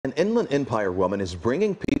An Inland Empire woman is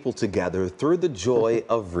bringing people together through the joy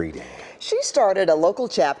of reading. She started a local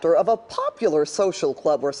chapter of a popular social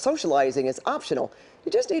club where socializing is optional.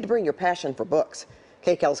 You just need to bring your passion for books.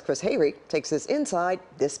 KCAL's Hayre takes us inside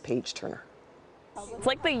this page turner. It's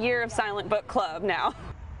like the year of Silent Book Club now.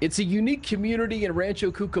 It's a unique community in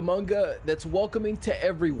Rancho Cucamonga that's welcoming to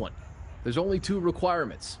everyone. There's only two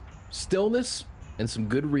requirements: stillness and some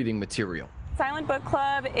good reading material. Silent Book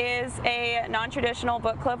Club is a non-traditional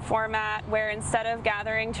book club format where instead of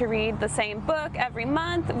gathering to read the same book every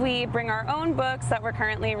month, we bring our own books that we're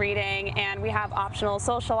currently reading, and we have optional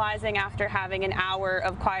socializing after having an hour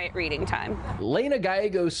of quiet reading time. Lena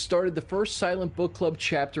Gallegos started the first Silent Book Club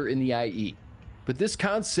chapter in the IE, but this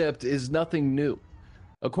concept is nothing new.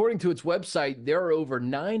 According to its website, there are over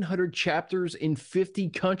 900 chapters in 50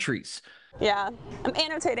 countries. Yeah, I'm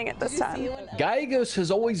annotating it this time. Gallegos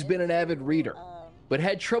has always been an avid reader, but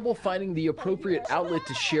had trouble finding the appropriate outlet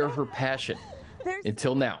to share her passion.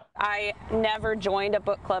 Until now. I never joined a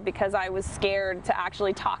book club because I was scared to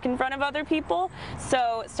actually talk in front of other people.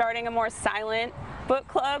 So starting a more silent book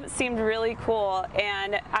club seemed really cool,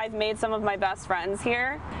 and I've made some of my best friends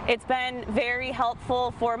here. It's been very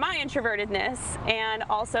helpful for my introvertedness and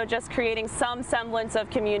also just creating some semblance of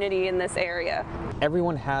community in this area.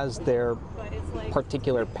 Everyone has their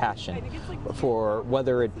particular passion for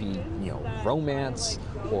whether it be, romance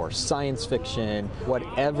or science fiction,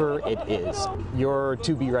 whatever it is. Your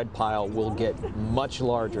to-be-read pile will get much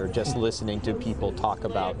larger just listening to people talk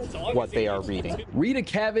about what they are reading. Rita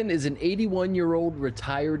Cavan is an 81-year-old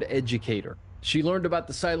retired educator. She learned about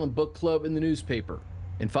the Silent Book Club in the newspaper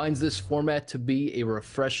and finds this format to be a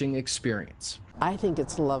refreshing experience. I think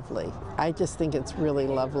it's lovely. I just think it's really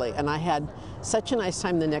lovely. And I had such a nice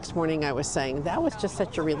time the next morning. I was saying that was just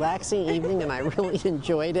such a relaxing evening and I really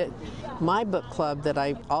enjoyed it. My book club that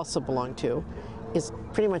I also belong to is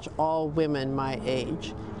pretty much all women my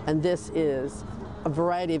age. And this is a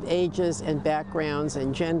variety of ages and backgrounds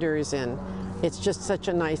and genders, and it's just such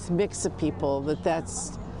a nice mix of people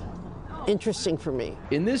that's interesting for me.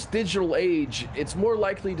 In this digital age, it's more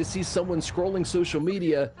likely to see someone scrolling social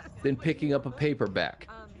media than picking up a paperback.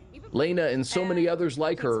 Lena and so many others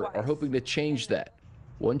like her are hoping to change that,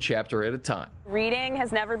 one chapter at a time. Reading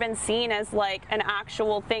has never been seen as like an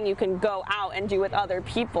actual thing you can go out and do with other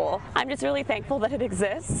people. I'm just really thankful that it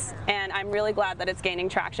exists, and I'm really glad that it's gaining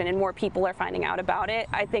traction and more people are finding out about it.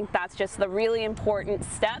 I think that's just the really important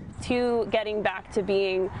step to getting back to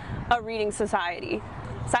being a reading society.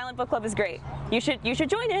 Silent Book Club is great. You should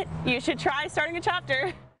join it. You should try starting a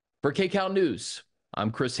chapter. For KCAL News,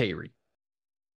 I'm Hayre.